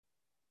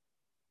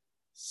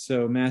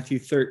So Matthew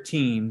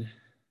 13,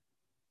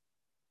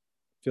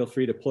 feel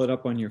free to pull it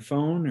up on your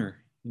phone or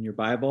in your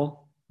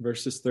Bible,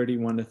 verses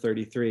 31 to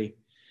 33.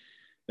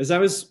 As I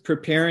was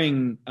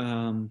preparing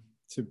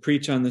to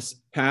preach on this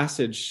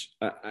passage,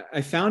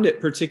 I found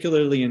it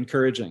particularly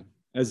encouraging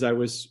as I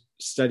was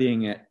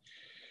studying it.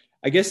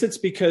 I guess it's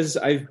because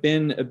I've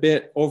been a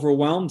bit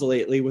overwhelmed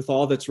lately with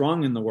all that's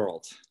wrong in the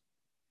world.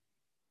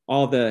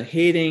 All the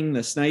hating,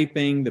 the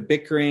sniping, the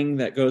bickering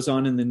that goes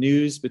on in the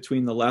news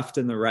between the left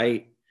and the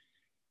right.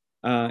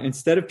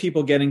 Instead of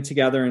people getting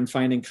together and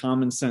finding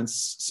common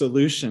sense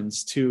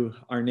solutions to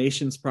our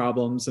nation's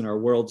problems and our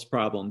world's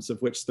problems, of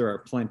which there are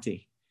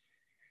plenty.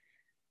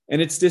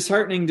 And it's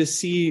disheartening to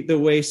see the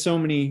way so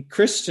many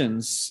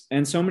Christians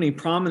and so many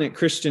prominent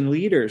Christian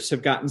leaders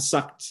have gotten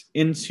sucked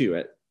into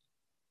it.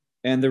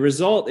 And the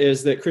result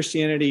is that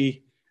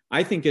Christianity,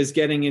 I think, is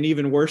getting an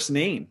even worse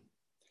name.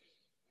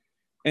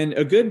 And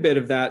a good bit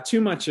of that, too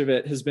much of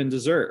it, has been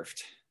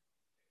deserved.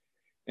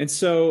 And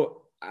so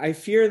I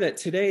fear that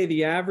today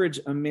the average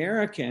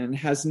American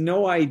has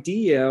no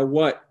idea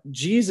what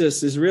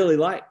Jesus is really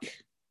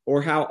like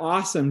or how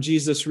awesome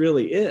Jesus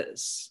really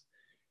is.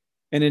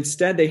 And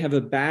instead, they have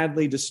a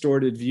badly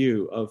distorted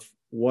view of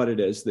what it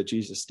is that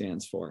Jesus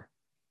stands for.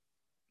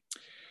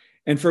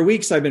 And for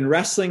weeks, I've been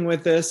wrestling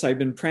with this. I've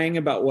been praying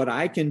about what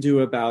I can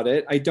do about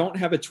it. I don't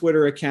have a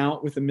Twitter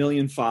account with 1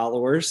 million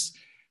followers.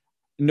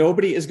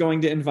 Nobody is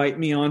going to invite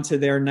me onto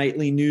their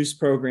nightly news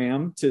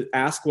program to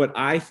ask what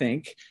I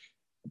think.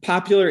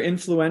 Popular,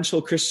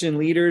 influential Christian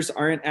leaders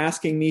aren't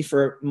asking me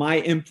for my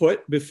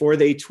input before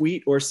they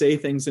tweet or say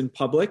things in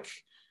public.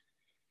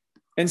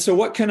 And so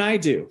what can I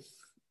do?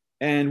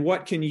 And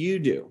what can you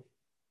do?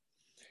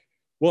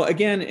 Well,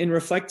 again, in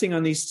reflecting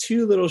on these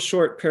two little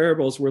short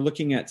parables we're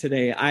looking at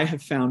today, I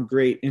have found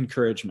great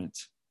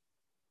encouragement.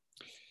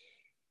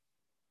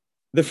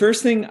 The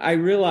first thing I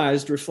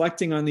realized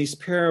reflecting on these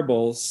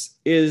parables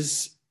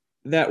is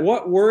that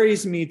what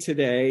worries me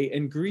today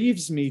and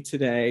grieves me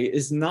today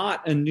is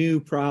not a new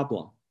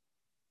problem.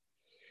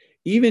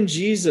 Even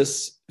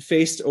Jesus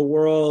faced a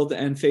world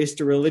and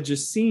faced a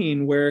religious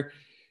scene where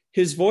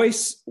his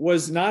voice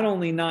was not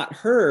only not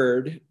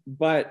heard,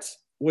 but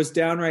was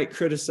downright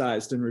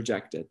criticized and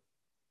rejected.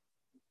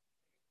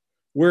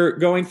 We're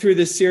going through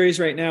this series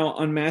right now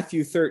on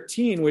Matthew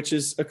 13, which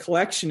is a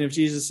collection of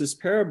Jesus's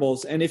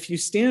parables. And if you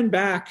stand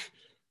back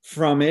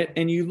from it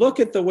and you look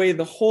at the way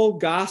the whole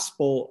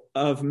gospel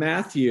of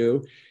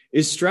Matthew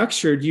is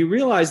structured, you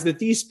realize that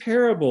these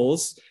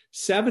parables,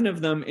 7 of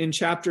them in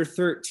chapter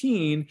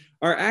 13,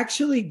 are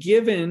actually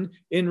given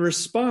in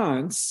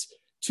response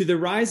to the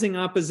rising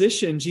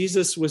opposition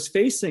Jesus was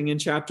facing in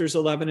chapters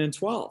 11 and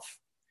 12.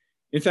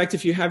 In fact,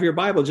 if you have your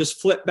Bible, just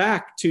flip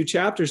back 2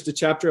 chapters to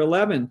chapter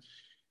 11.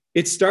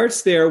 It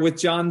starts there with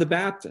John the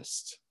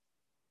Baptist.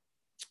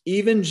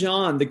 Even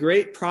John, the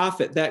great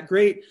prophet, that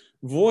great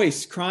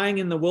voice crying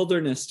in the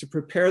wilderness to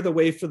prepare the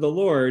way for the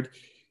Lord,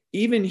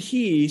 even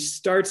he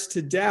starts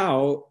to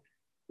doubt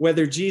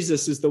whether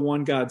Jesus is the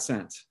one God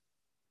sent.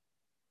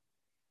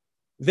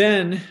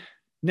 Then,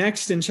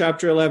 next in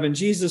chapter 11,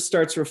 Jesus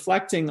starts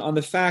reflecting on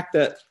the fact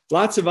that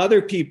lots of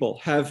other people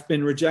have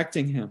been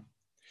rejecting him.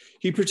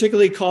 He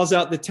particularly calls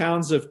out the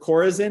towns of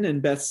Chorazin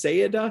and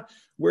Bethsaida,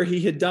 where he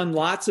had done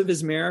lots of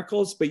his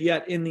miracles, but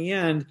yet in the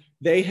end,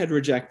 they had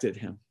rejected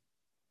him.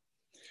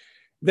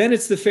 Then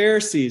it's the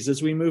Pharisees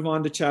as we move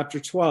on to chapter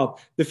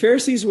 12. The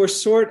Pharisees were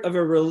sort of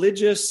a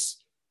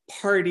religious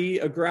party,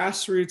 a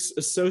grassroots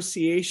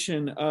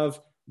association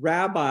of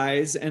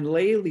rabbis and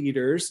lay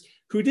leaders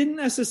who didn't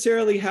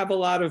necessarily have a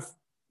lot of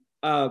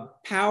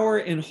power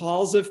in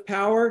halls of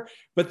power,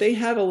 but they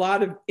had a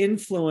lot of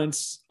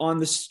influence on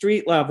the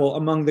street level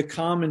among the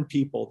common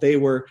people. They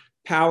were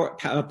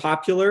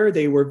popular,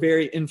 they were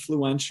very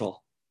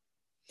influential.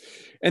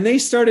 And they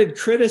started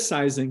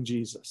criticizing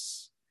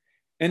Jesus.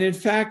 And in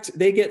fact,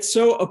 they get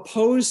so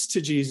opposed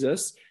to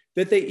Jesus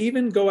that they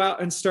even go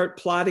out and start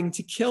plotting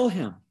to kill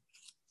him.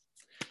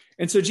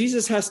 And so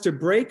Jesus has to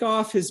break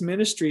off his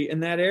ministry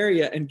in that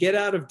area and get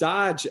out of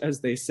Dodge,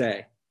 as they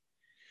say.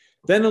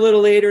 Then a little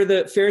later,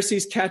 the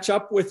Pharisees catch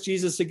up with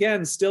Jesus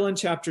again, still in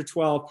chapter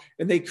 12,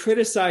 and they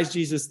criticize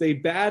Jesus. They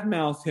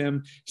badmouth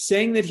him,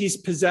 saying that he's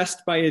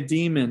possessed by a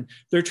demon.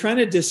 They're trying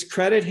to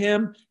discredit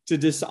him, to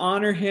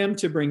dishonor him,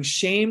 to bring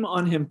shame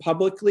on him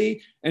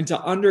publicly, and to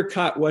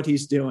undercut what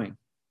he's doing.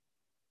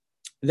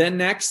 Then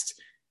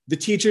next, the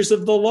teachers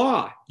of the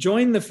law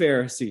join the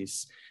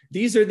Pharisees.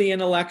 These are the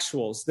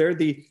intellectuals. They're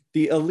the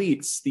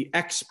elites, the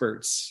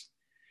experts.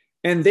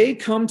 And they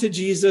come to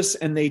Jesus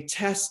and they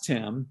test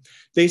him.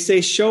 They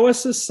say, show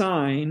us a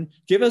sign,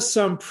 give us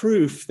some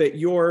proof that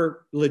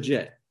you're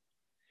legit.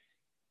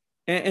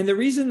 And the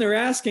reason they're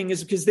asking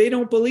is because they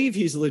don't believe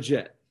he's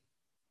legit.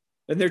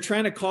 And they're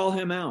trying to call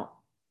him out.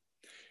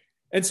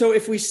 And so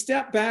if we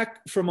step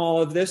back from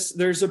all of this,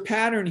 there's a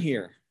pattern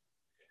here.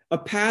 A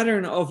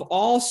pattern of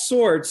all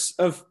sorts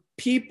of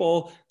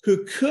people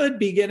who could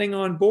be getting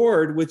on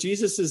board with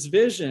Jesus's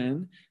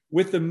vision,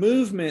 with the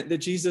movement that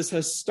Jesus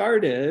has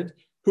started,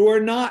 who are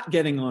not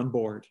getting on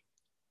board.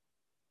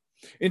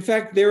 In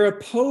fact, they're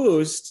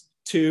opposed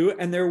to,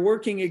 and they're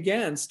working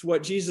against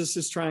what Jesus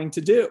is trying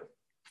to do.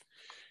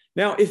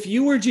 Now, if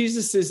you were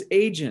Jesus's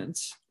agent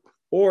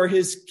or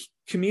his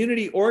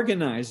community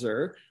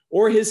organizer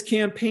or his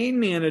campaign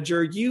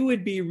manager, you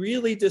would be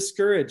really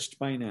discouraged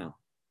by now.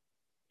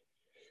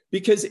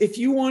 Because if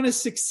you want to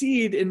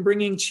succeed in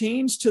bringing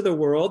change to the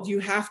world, you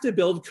have to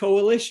build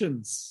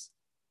coalitions.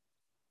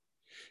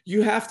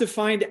 You have to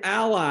find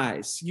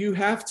allies. You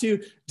have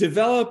to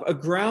develop a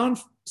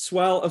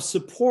groundswell of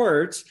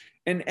support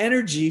and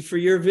energy for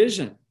your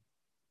vision.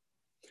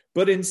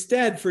 But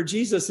instead, for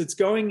Jesus, it's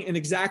going in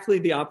exactly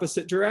the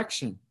opposite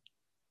direction.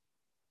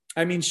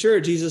 I mean, sure,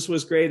 Jesus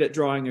was great at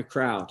drawing a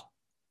crowd.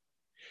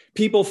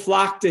 People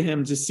flocked to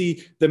him to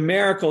see the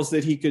miracles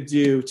that he could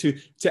do, to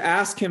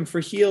ask him for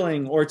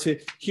healing or to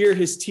hear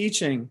his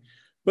teaching.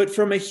 But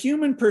from a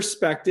human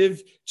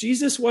perspective,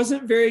 Jesus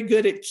wasn't very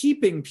good at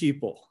keeping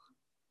people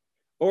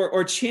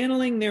or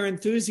channeling their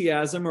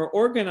enthusiasm or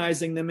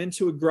organizing them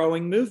into a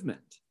growing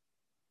movement.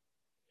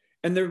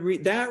 And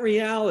that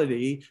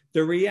reality,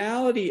 the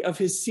reality of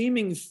his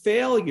seeming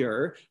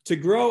failure to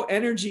grow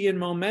energy and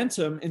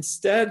momentum,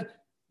 instead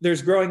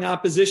there's growing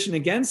opposition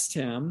against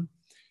him,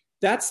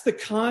 that's the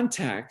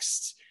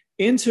context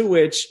into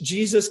which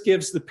Jesus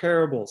gives the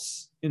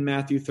parables in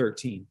Matthew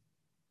 13.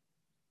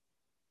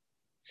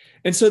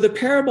 And so the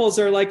parables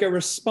are like a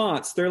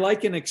response. They're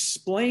like an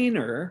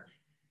explainer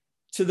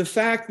to the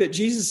fact that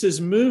Jesus's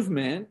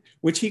movement,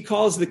 which he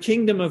calls the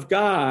kingdom of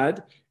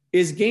God,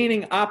 is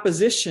gaining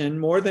opposition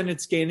more than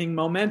it's gaining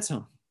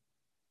momentum.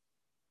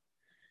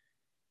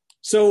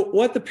 So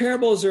what the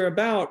parables are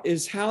about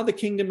is how the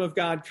kingdom of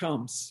God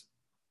comes,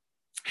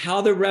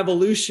 how the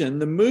revolution,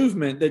 the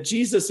movement that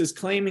Jesus is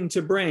claiming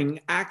to bring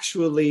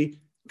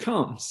actually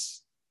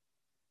comes.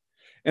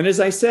 And as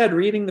I said,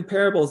 reading the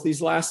parables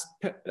these last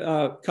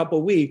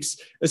couple weeks,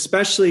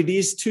 especially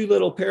these two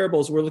little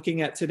parables we're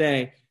looking at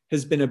today,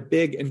 has been a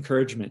big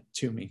encouragement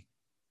to me.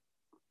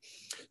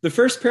 The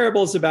first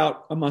parable is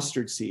about a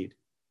mustard seed.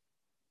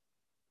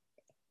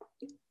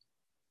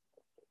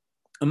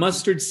 A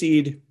mustard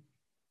seed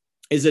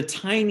is a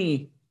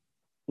tiny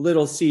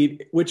little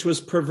seed, which was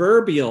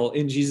proverbial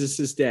in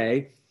Jesus's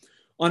day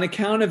on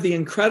account of the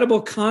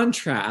incredible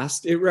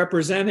contrast it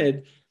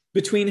represented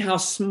between how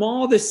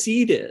small the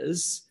seed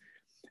is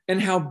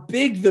and how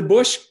big the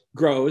bush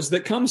grows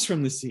that comes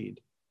from the seed.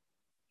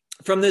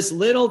 From this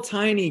little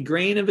tiny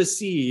grain of a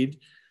seed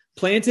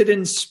planted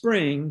in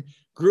spring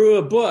grew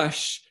a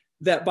bush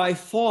that by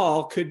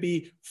fall could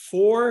be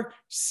 4,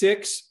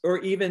 6, or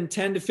even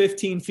 10 to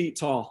 15 feet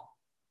tall.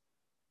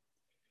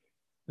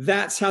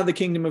 That's how the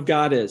kingdom of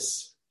God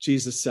is,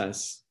 Jesus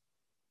says.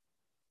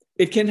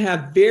 It can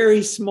have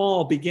very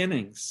small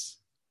beginnings,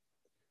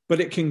 but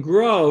it can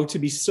grow to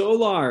be so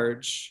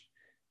large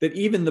that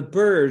even the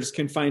birds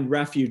can find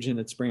refuge in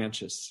its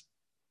branches.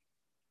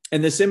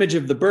 And this image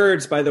of the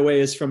birds, by the way,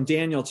 is from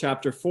Daniel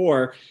chapter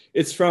 4.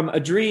 It's from a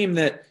dream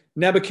that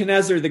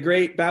Nebuchadnezzar, the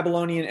great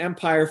Babylonian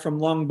empire from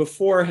long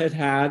before,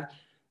 had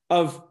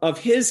of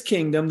his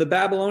kingdom, the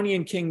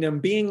Babylonian kingdom,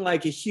 being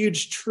like a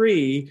huge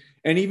tree,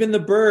 and even the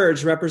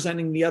birds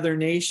representing the other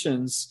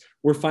nations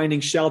were finding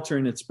shelter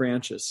in its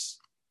branches.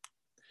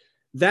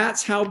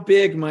 That's how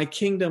big my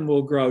kingdom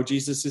will grow,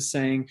 Jesus is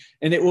saying,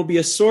 and it will be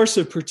a source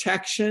of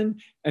protection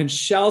and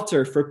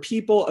shelter for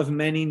people of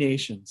many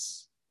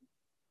nations.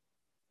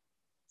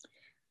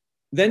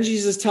 Then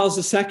Jesus tells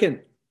a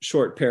second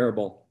short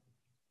parable.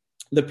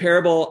 The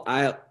parable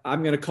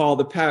I'm going to call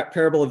the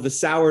parable of the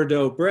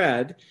sourdough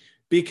bread,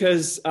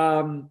 because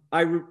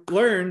I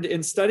learned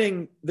in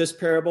studying this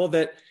parable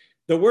that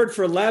the word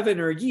for leaven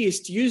or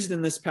yeast used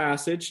in this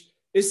passage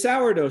is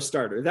sourdough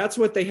starter. That's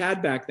what they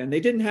had back then.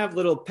 They didn't have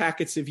little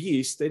packets of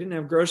yeast. They didn't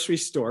have grocery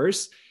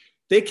stores.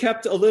 They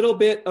kept a little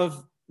bit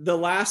of the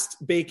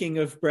last baking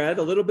of bread,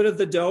 a little bit of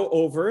the dough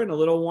over in a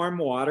little warm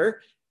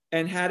water,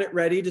 and had it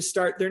ready to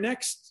start their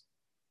next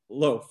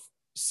loaf.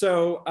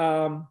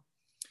 So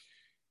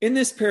in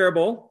this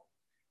parable,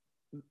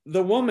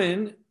 the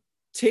woman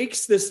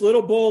takes this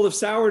little bowl of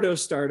sourdough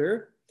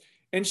starter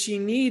and she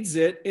kneads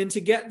it into,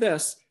 get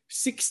this,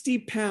 60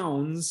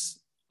 pounds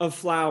of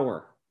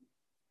flour.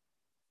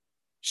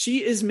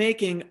 She is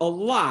making a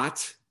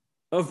lot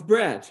of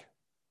bread.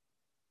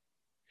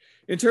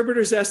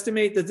 Interpreters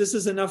estimate that this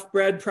is enough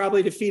bread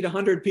probably to feed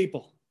 100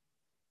 people.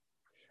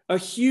 A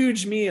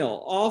huge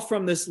meal, all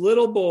from this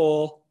little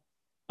bowl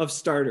of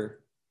starter,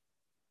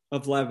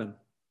 of leaven.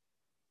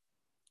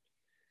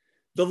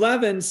 The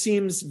leaven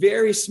seems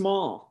very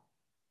small,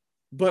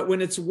 but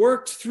when it's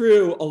worked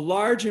through a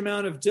large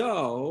amount of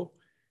dough,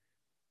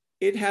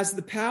 it has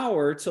the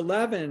power to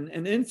leaven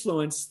and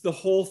influence the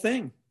whole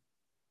thing.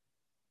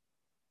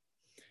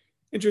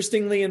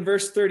 Interestingly, in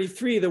verse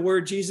 33, the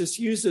word Jesus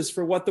uses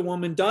for what the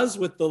woman does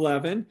with the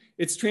leaven,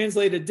 it's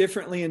translated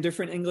differently in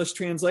different English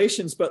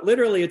translations, but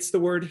literally it's the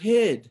word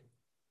hid.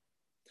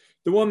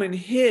 The woman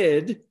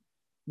hid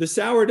the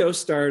sourdough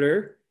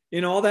starter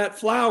in all that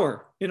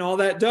flour, in all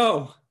that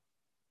dough.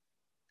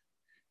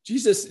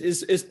 Jesus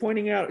is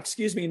pointing out,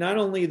 not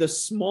only the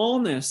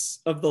smallness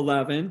of the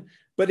leaven,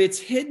 but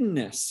it's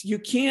hiddenness. You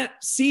can't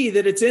see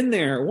that it's in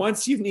there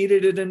once you've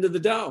kneaded it into the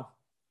dough.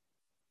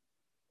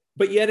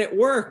 But yet it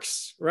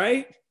works,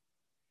 right?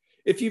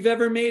 If you've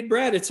ever made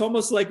bread, it's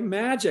almost like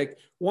magic.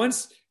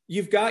 Once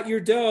you've got your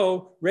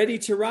dough ready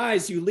to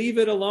rise, you leave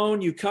it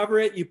alone, you cover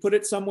it, you put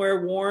it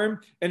somewhere warm,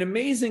 and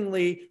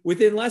amazingly,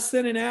 within less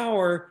than an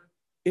hour,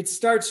 it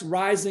starts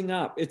rising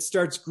up, it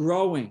starts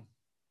growing,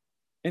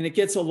 and it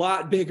gets a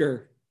lot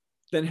bigger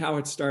than how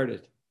it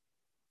started.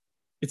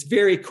 It's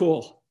very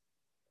cool.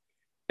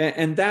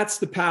 And that's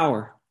the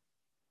power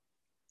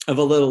of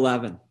a little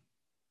leaven.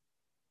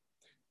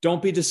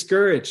 Don't be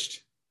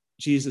discouraged,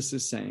 Jesus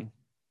is saying.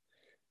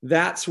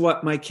 That's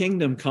what my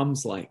kingdom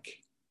comes like.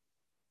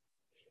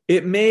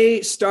 It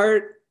may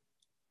start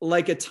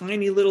like a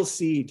tiny little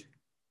seed.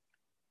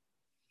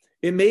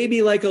 It may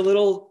be like a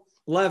little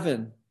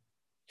leaven,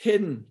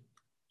 hidden,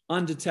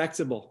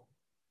 undetectable.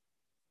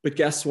 But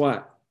guess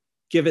what?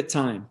 Give it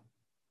time.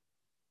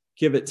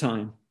 Give it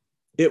time.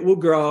 It will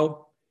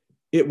grow,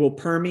 it will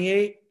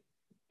permeate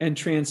and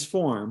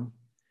transform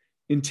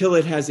until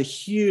it has a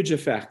huge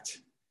effect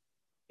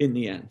in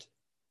the end.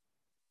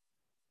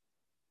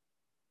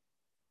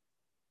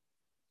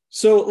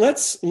 So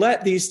let's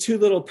let these two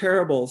little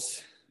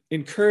parables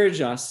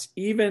encourage us,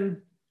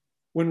 even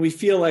when we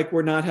feel like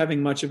we're not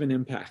having much of an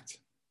impact.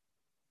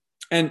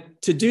 And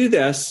to do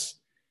this,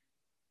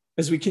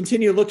 as we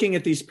continue looking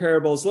at these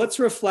parables, let's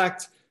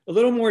reflect a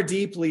little more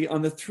deeply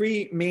on the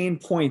three main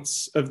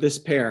points of this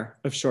pair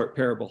of short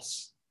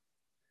parables.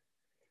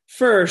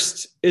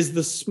 First is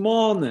the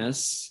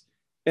smallness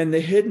and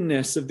the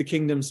hiddenness of the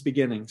kingdom's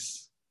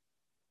beginnings.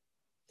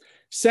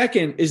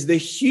 Second is the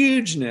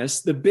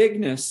hugeness, the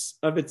bigness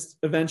of its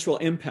eventual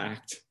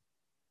impact.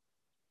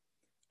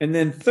 And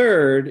then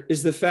third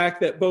is the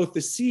fact that both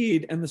the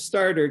seed and the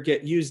starter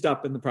get used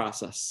up in the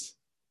process.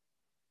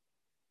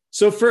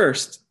 So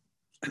first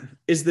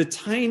is the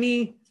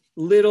tiny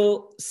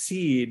little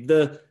seed,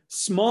 the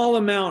small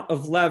amount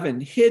of leaven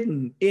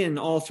hidden in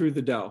all through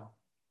the dough.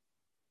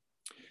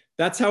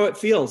 That's how it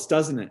feels,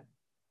 doesn't it?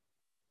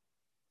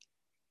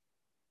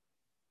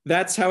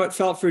 That's how it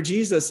felt for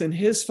Jesus and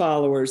his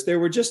followers. There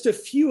were just a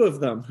few of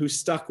them who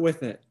stuck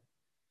with it.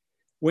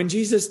 When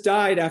Jesus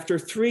died after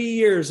 3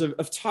 years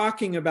of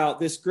talking about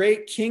this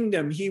great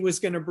kingdom he was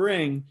going to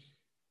bring,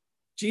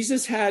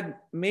 Jesus had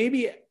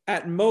maybe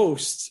at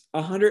most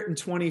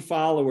 120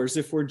 followers,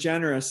 if we're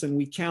generous, and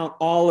we count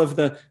all of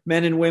the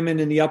men and women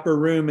in the upper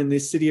room in the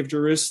city of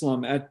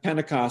Jerusalem at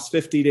Pentecost,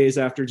 50 days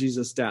after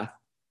Jesus' death.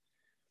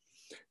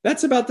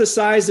 That's about the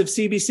size of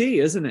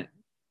CBC, isn't it?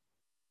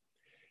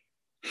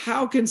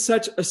 How can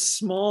such a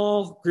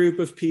small group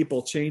of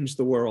people change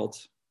the world?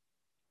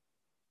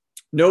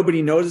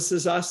 Nobody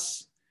notices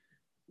us.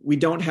 We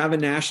don't have a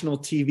national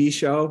TV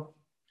show.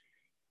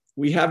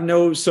 We have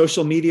no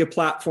social media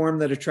platform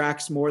that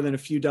attracts more than a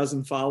few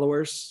dozen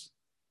followers.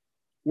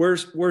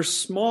 We're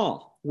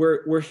small.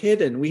 We're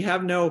hidden. We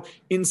have no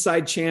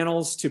inside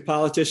channels to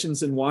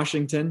politicians in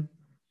Washington.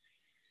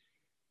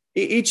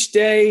 Each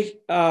day,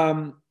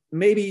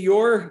 maybe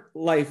your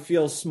life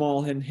feels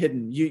small and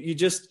hidden. You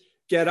just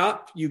get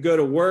up, you go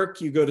to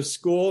work, you go to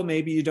school,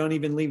 maybe you don't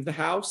even leave the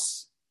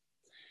house.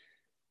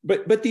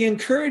 But the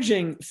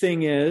encouraging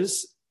thing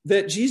is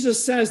that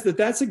Jesus says that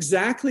that's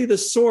exactly the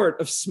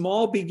sort of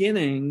small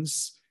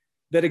beginnings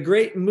that a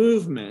great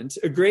movement,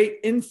 a great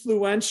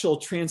influential,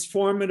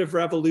 transformative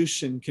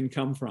revolution can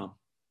come from.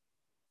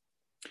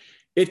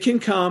 It can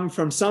come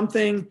from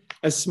something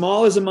as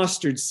small as a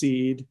mustard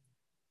seed,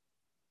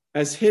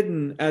 as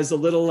hidden as a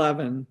little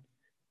leaven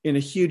in a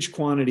huge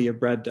quantity of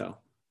bread dough.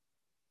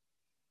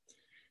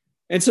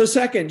 And so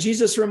second,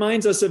 Jesus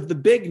reminds us of the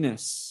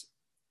bigness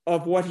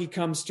of what he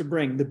comes to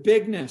bring, the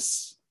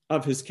bigness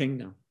of his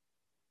kingdom.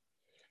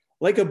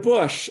 Like a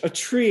bush, a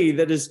tree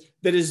that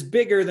is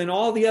bigger than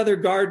all the other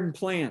garden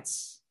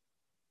plants.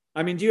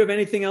 I mean, do you have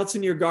anything else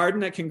in your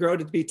garden that can grow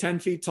to be 10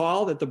 feet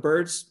tall, that the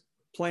birds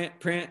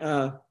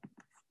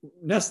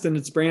nest in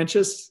its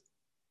branches?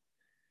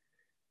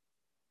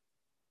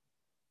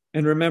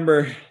 And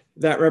remember,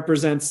 that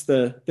represents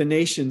the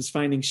nations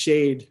finding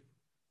shade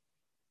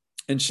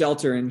and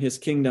shelter in his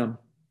kingdom.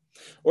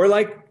 Or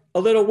like a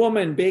little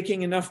woman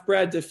baking enough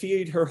bread to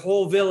feed her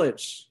whole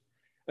village,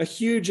 a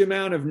huge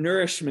amount of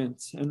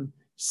nourishment and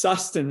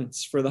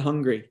sustenance for the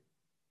hungry.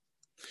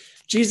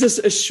 Jesus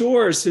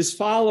assures his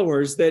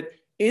followers that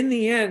in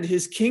the end,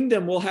 his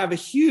kingdom will have a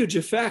huge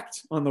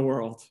effect on the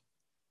world.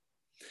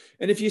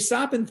 And if you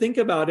stop and think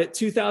about it,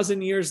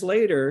 2,000 years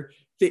later,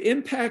 the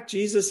impact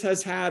Jesus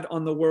has had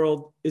on the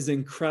world is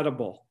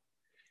incredible.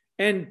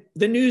 And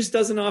the news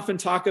doesn't often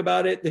talk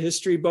about it. The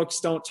history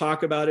books don't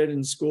talk about it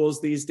in schools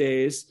these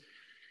days.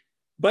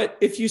 But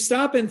if you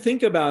stop and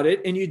think about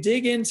it and you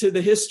dig into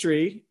the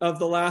history of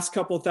the last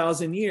couple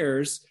thousand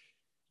years,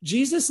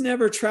 Jesus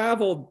never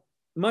traveled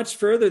much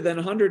further than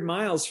 100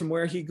 miles from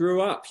where he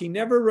grew up. He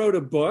never wrote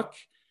a book.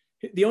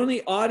 The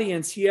only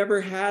audience he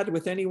ever had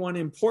with anyone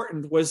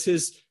important was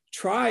his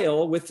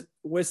trial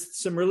with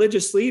some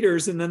religious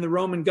leaders and then the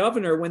Roman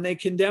governor when they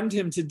condemned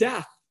him to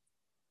death.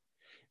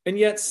 And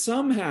yet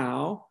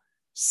somehow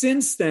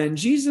Since then,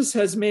 Jesus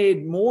has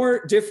made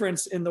more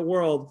difference in the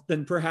world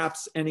than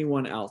perhaps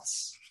anyone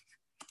else.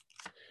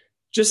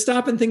 Just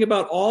stop and think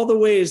about all the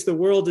ways the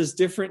world is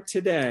different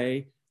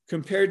today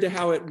compared to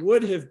how it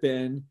would have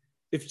been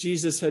if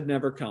Jesus had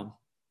never come.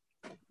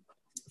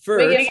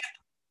 First,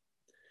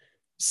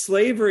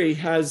 slavery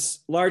has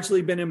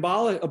largely been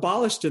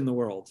abolished in the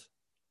world.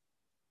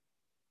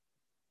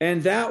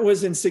 And that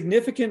was in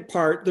significant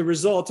part the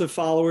result of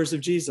followers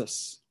of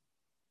Jesus.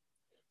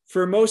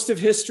 For most of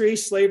history,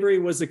 slavery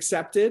was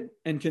accepted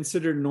and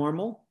considered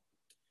normal.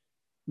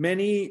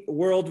 Many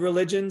world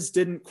religions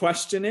didn't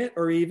question it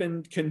or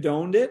even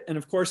condoned it. And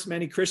of course,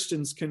 many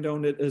Christians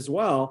condoned it as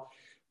well.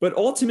 But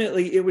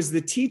ultimately, it was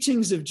the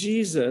teachings of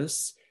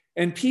Jesus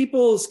and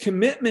people's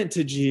commitment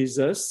to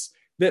Jesus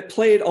that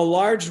played a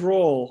large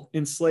role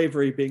in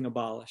slavery being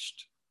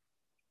abolished.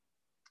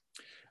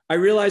 I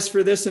realize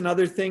for this and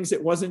other things,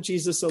 it wasn't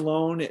Jesus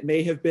alone. It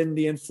may have been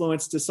the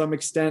influence to some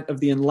extent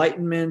of the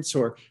Enlightenment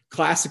or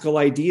classical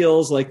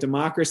ideals like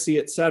democracy,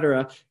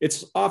 etc.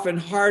 It's often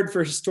hard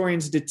for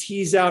historians to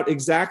tease out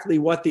exactly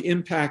what the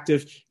impact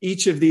of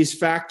each of these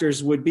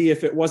factors would be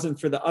if it wasn't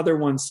for the other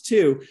ones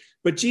too.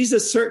 But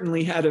Jesus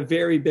certainly had a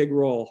very big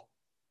role.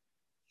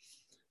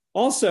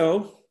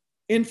 Also,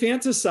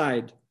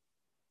 infanticide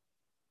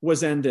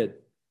was ended.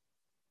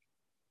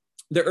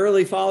 The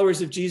early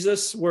followers of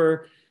Jesus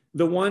were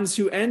the ones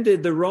who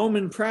ended the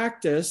Roman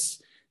practice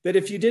that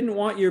if you didn't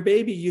want your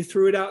baby, you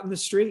threw it out in the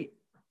street.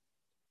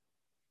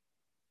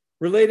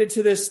 Related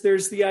to this,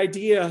 there's the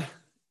idea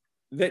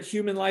that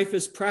human life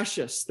is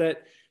precious,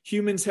 that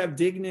humans have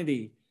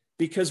dignity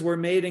because we're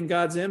made in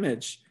God's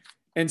image.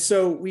 And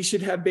so we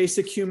should have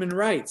basic human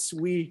rights.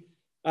 We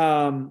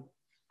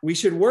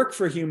should work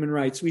for human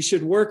rights. We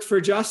should work for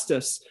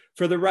justice,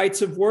 for the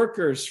rights of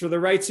workers, for the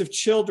rights of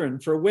children,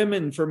 for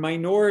women, for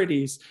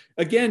minorities.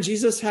 Again,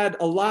 Jesus had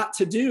a lot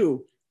to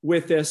do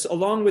with this,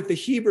 along with the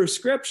Hebrew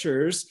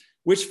scriptures,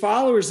 which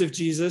followers of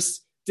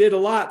Jesus did a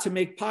lot to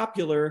make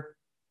popular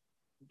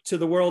to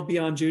the world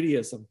beyond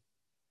Judaism.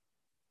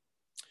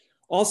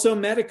 Also,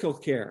 medical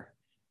care,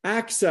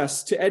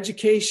 access to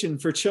education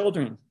for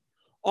children.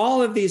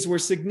 All of these were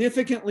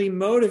significantly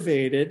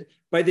motivated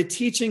by the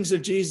teachings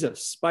of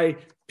Jesus, by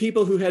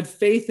people who had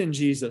faith in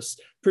Jesus,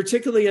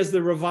 particularly as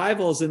the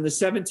revivals in the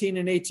 17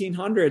 and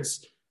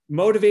 1800s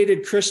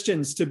motivated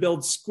Christians to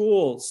build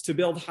schools, to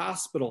build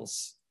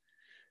hospitals.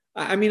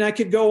 I mean, I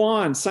could go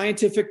on.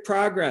 Scientific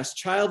progress,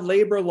 child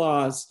labor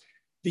laws,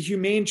 the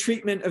humane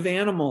treatment of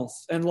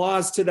animals and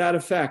laws to that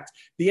effect,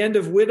 the end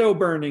of widow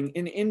burning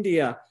in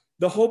India,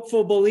 the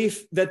hopeful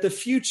belief that the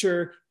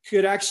future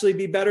could actually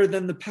be better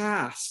than the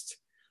past.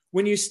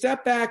 When you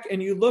step back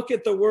and you look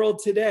at the world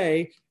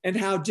today and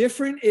how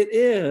different it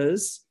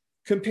is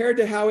compared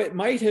to how it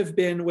might have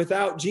been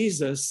without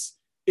Jesus,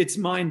 it's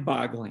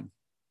mind-boggling.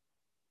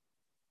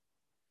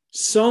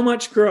 So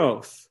much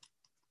growth,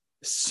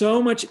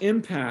 so much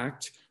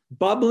impact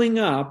bubbling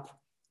up,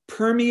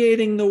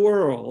 permeating the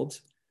world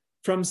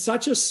from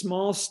such a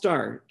small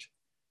start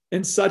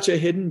and such a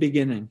hidden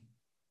beginning.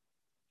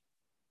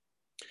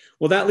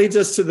 Well, that leads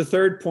us to the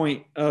third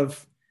point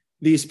of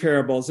these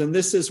parables, and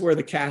this is where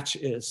the catch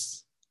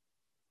is.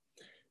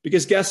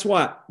 Because guess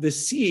what? The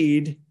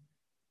seed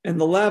and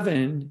the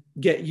leaven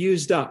get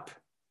used up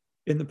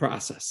in the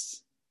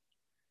process.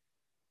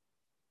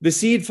 The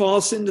seed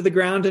falls into the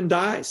ground and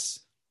dies.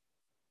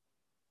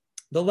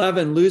 The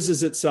leaven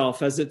loses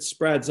itself as it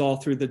spreads all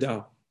through the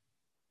dough.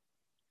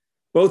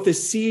 Both the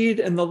seed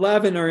and the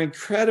leaven are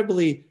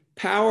incredibly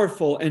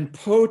powerful and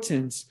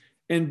potent,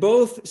 and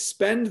both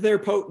spend their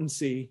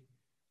potency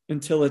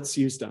until it's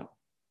used up.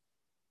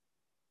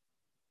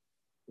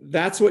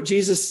 That's what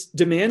Jesus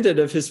demanded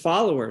of his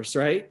followers,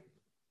 right?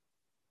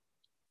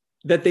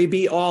 That they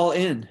be all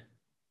in.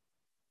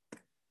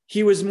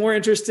 He was more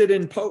interested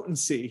in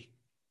potency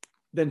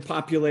than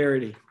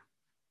popularity,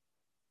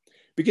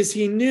 because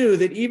he knew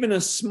that even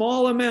a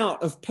small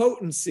amount of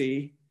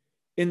potency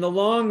in the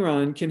long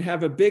run can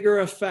have a bigger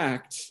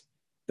effect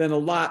than a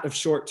lot of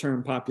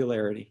short-term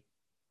popularity.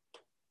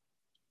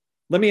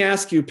 Let me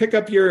ask you, pick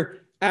up your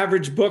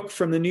average book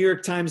from the New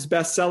York Times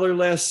bestseller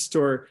list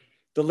or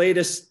the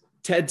latest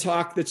TED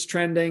Talk that's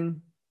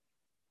trending,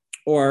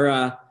 or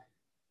a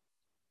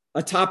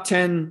top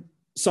 10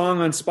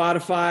 song on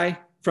Spotify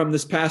from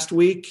this past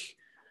week,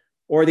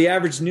 or the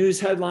average news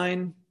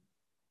headline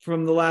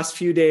from the last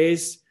few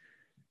days.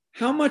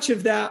 How much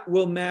of that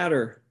will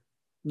matter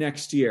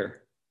next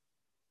year,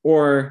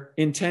 or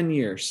in 10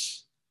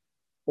 years,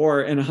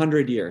 or in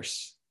 100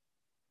 years?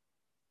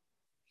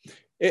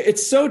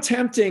 It's so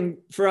tempting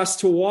for us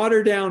to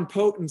water down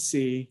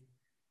potency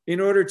in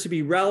order to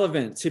be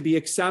relevant, to be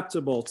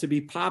acceptable, to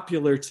be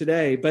popular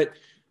today. But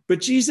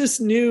Jesus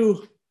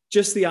knew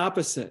just the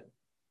opposite.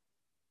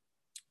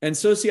 And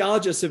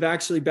sociologists have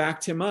actually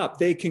backed him up.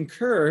 They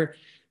concur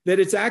that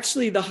it's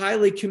actually the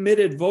highly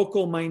committed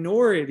vocal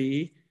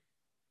minority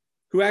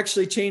who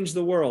actually change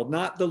the world,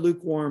 not the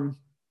lukewarm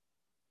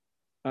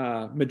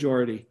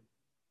majority.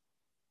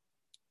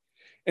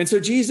 And so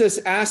Jesus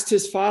asked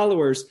his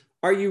followers,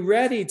 are you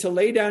ready to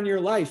lay down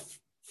your life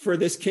for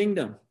this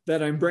kingdom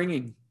that I'm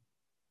bringing?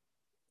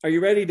 Are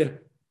you ready to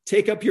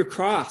take up your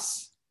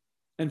cross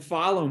and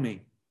follow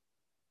me?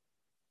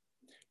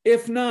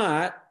 If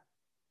not,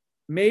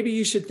 maybe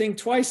you should think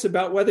twice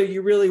about whether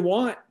you really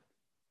want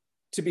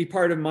to be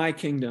part of my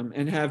kingdom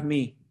and have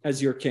me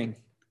as your king.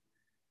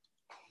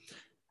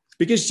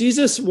 Because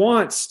Jesus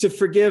wants to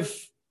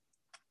forgive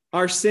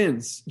our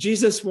sins.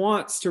 Jesus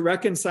wants to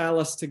reconcile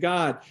us to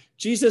God.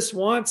 Jesus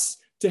wants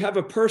to have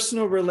a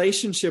personal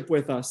relationship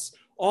with us,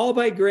 all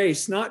by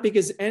grace, not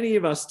because any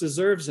of us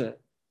deserves it.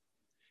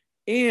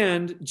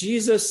 And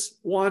Jesus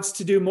wants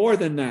to do more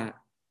than that.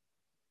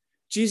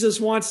 Jesus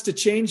wants to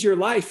change your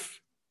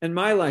life and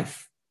my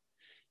life.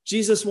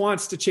 Jesus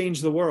wants to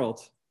change the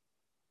world.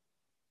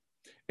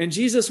 And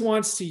Jesus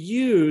wants to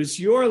use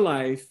your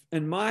life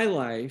and my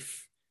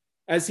life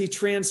as he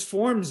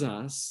transforms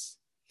us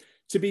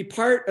to be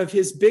part of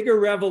his bigger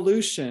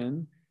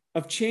revolution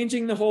of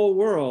changing the whole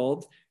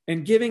world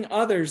and giving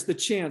others the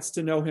chance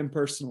to know him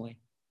personally.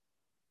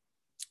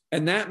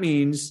 And that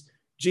means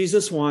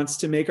Jesus wants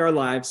to make our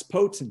lives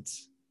potent.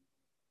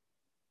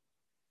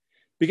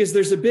 Because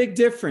there's a big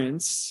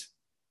difference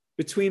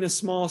between a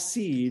small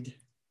seed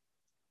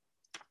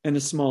and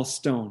a small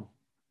stone.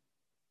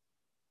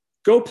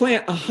 Go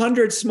plant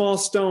 100 small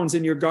stones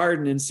in your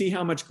garden and see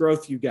how much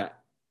growth you get.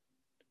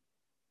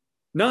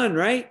 None,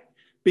 right?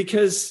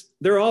 Because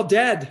they're all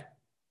dead.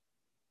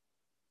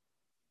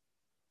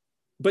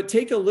 But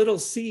take a little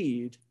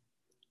seed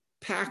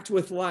packed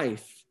with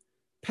life,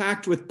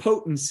 packed with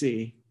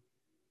potency,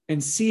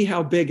 and see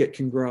how big it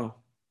can grow.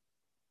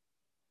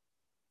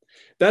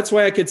 That's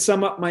why I could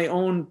sum up my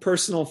own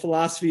personal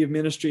philosophy of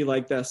ministry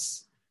like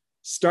this.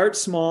 Start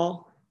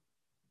small,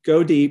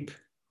 go deep,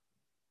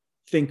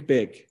 think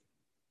big.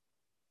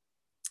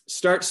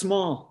 Start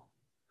small.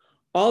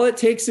 All it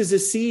takes is a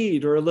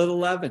seed or a little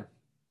leaven.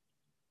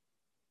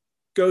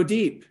 Go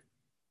deep.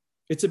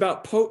 It's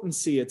about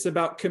potency. It's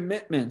about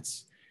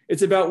commitment.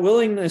 It's about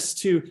willingness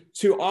to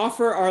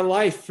offer our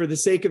life for the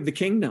sake of the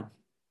kingdom.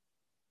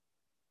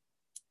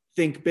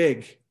 Think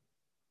big.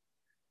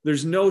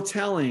 There's no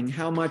telling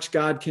how much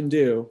God can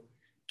do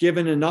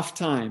given enough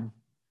time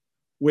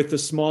with the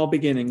small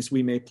beginnings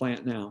we may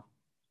plant now.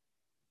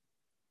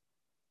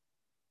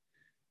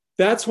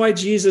 That's why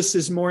Jesus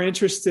is more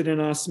interested in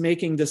us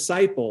making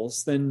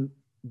disciples than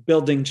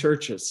building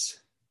churches.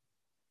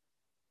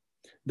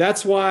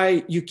 That's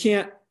why you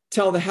can't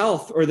tell the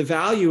health or the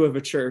value of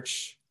a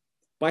church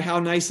by how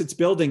nice its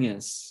building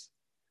is,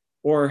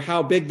 or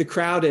how big the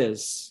crowd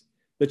is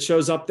that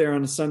shows up there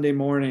on a Sunday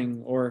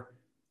morning, or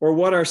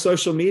what our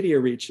social media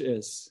reach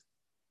is.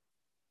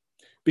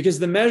 Because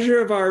the measure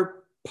of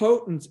our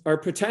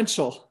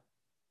potential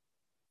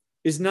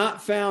is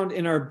not found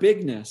in our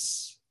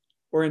bigness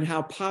or in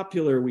how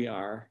popular we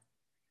are.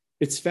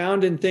 It's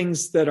found in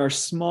things that are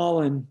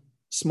small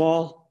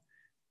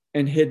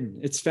and hidden.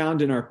 It's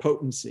found in our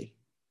potency.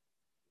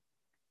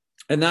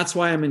 And that's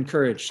why I'm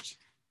encouraged.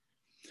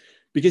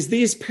 Because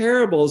these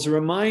parables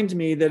remind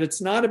me that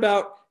it's not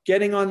about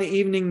getting on the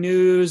evening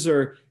news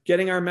or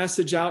getting our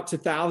message out to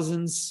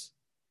thousands.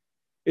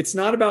 It's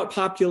not about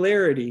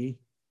popularity.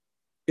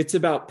 It's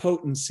about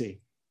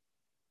potency.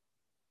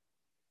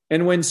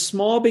 And when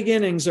small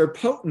beginnings are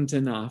potent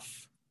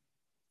enough,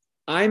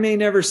 I may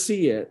never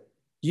see it,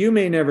 you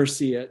may never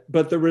see it,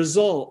 but the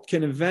result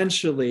can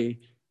eventually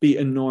be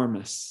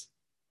enormous.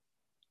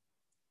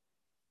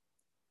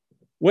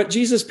 What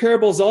Jesus'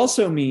 parables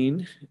also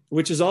mean,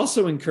 which is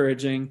also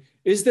encouraging,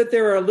 is that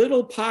there are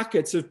little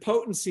pockets of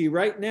potency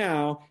right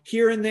now,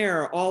 here and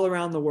there, all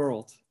around the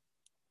world.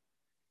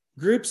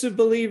 Groups of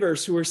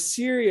believers who are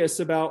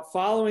serious about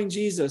following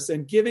Jesus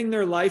and giving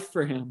their life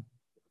for him,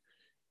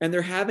 and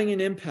they're having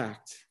an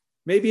impact.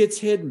 Maybe it's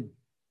hidden,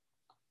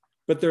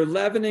 but they're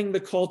leavening the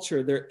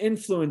culture. They're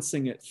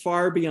influencing it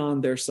far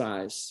beyond their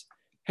size,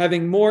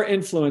 having more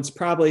influence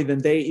probably than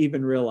they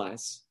even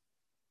realize.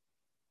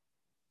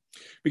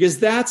 Because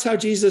that's how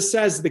Jesus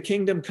says the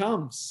kingdom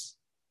comes.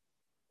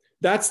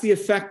 That's the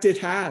effect it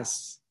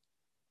has.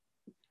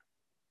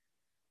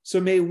 So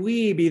may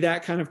we be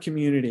that kind of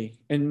community,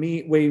 and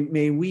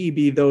may we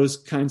be those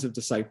kinds of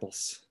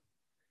disciples.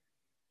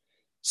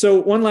 So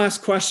one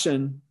last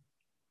question.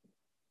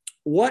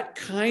 What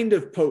kind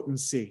of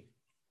potency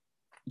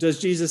does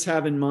Jesus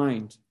have in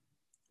mind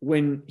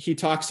when he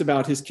talks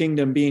about his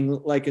kingdom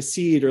being like a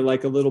seed or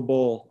like a little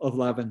bowl of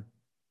leaven?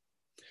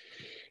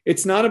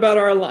 It's not about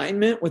our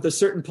alignment with a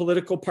certain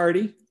political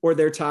party or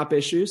their top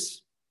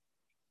issues.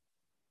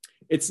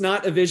 It's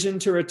not a vision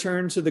to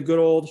return to the good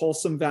old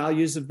wholesome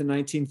values of the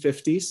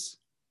 1950s,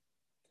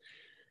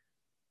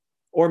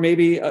 or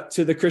maybe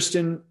to the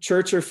Christian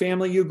church or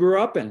family you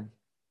grew up in.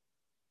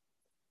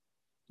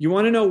 You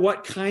want to know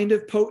what kind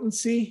of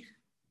potency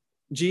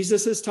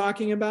Jesus is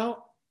talking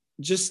about?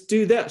 Just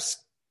do this.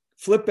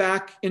 Flip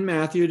back in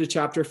Matthew to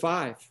chapter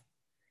 5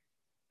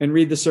 and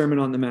read the Sermon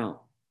on the Mount.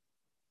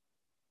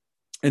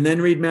 And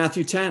then read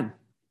Matthew 10,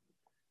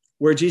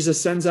 where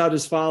Jesus sends out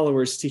his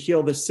followers to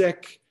heal the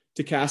sick,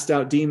 to cast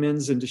out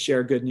demons, and to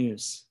share good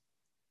news,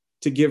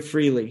 to give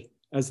freely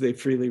as they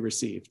freely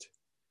received.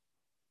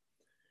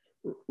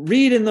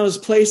 Read in those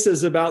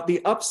places about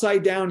the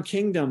upside down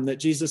kingdom that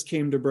Jesus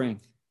came to bring,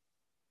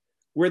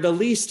 where the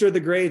least are the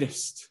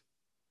greatest,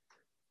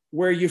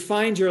 where you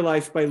find your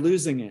life by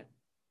losing it,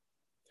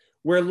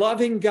 where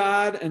loving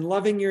God and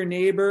loving your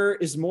neighbor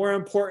is more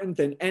important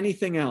than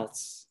anything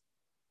else,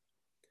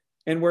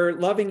 and where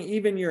loving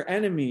even your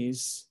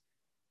enemies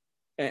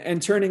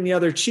and turning the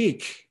other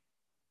cheek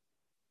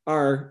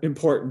are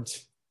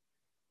important,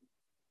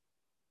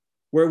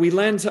 where we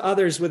lend to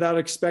others without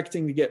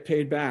expecting to get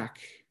paid back,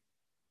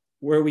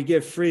 where we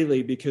give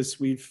freely because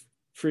we've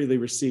freely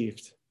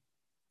received.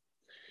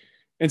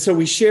 And so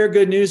we share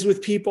good news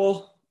with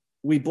people,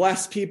 we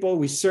bless people,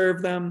 we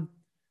serve them,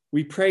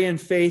 we pray in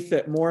faith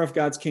that more of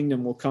God's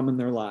kingdom will come in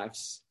their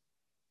lives.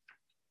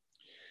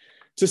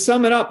 To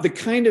sum it up, the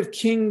kind of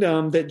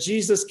kingdom that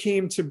Jesus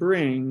came to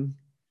bring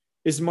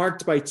is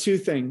marked by two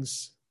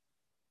things: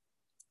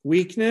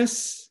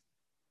 weakness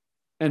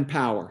and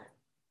power.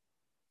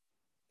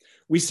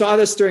 We saw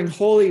this during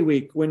Holy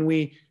Week when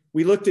we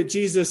looked at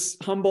Jesus'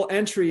 humble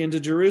entry into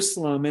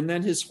Jerusalem and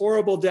then his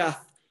horrible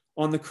death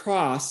on the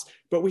cross.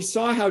 But we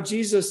saw how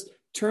Jesus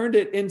turned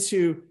it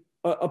into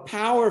a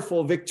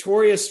powerful,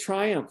 victorious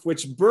triumph,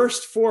 which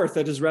burst forth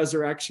at his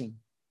resurrection.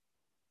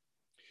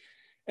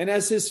 And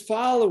as his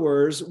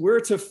followers, we're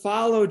to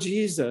follow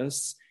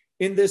Jesus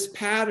in this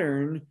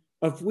pattern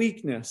of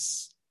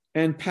weakness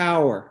and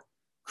power,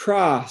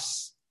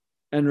 cross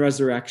and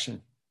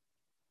resurrection.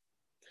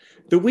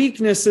 The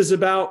weakness is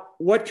about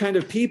what kind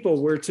of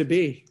people we're to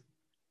be.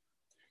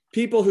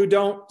 People who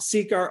don't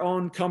seek our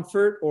own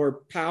comfort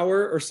or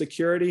power or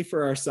security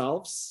for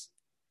ourselves,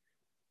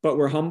 but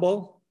we're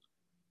humble,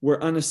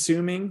 we're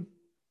unassuming.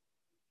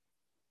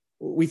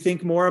 We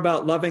think more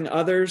about loving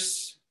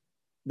others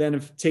than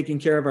of taking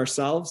care of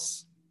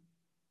ourselves.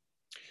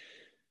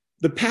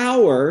 The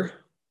power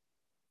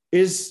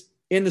is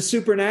in the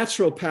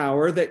supernatural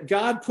power that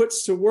God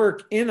puts to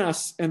work in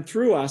us and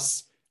through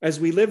us as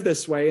we live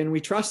this way and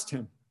we trust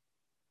him.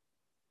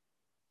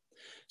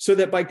 So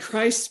that by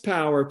Christ's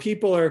power,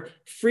 people are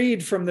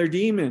freed from their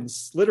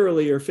demons,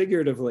 literally or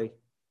figuratively.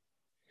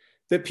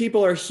 That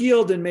people are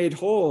healed and made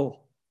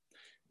whole.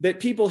 That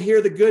people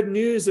hear the good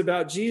news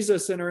about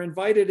Jesus and are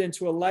invited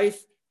into a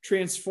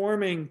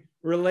life-transforming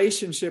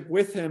relationship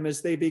with him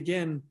as they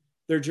begin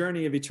their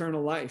journey of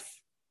eternal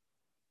life.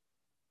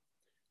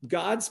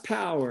 God's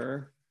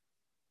power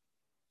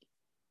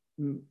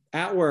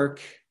at work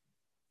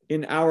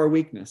in our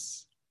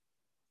weakness.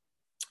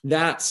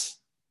 That's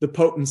the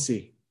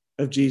potency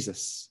of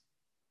Jesus.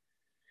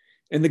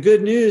 And the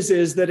good news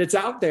is that it's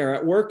out there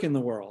at work in the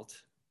world.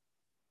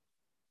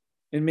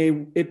 And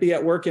may it be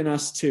at work in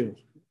us too.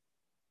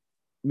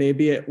 May it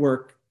be at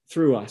work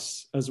through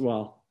us as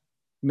well.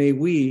 May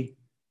we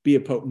be a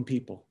potent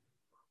people.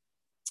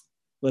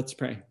 Let's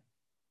pray.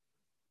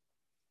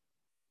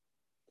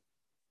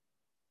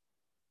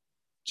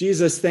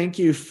 Jesus, thank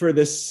you for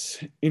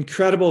this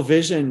incredible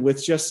vision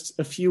with just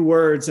a few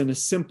words and a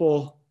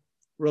simple,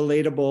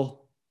 relatable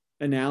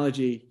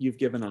analogy you've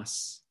given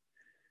us.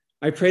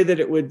 I pray that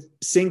it would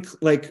sink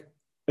like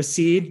a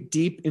seed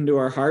deep into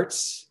our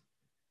hearts,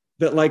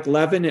 that like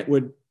leaven, it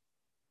would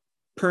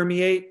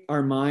permeate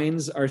our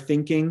minds, our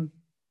thinking,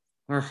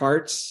 our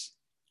hearts,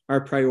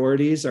 our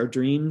priorities, our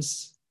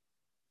dreams,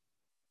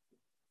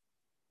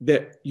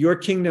 that your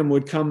kingdom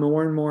would come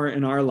more and more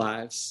in our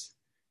lives,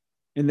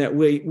 and that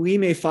we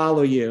may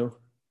follow you,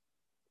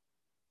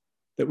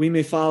 that we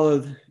may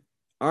follow,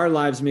 our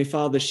lives may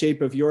follow the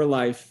shape of your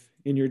life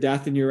in your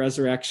death and your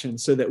resurrection,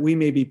 so that we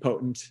may be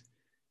potent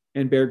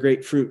and bear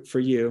great fruit for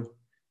you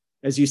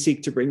as you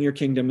seek to bring your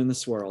kingdom in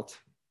this world.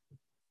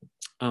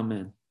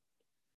 Amen.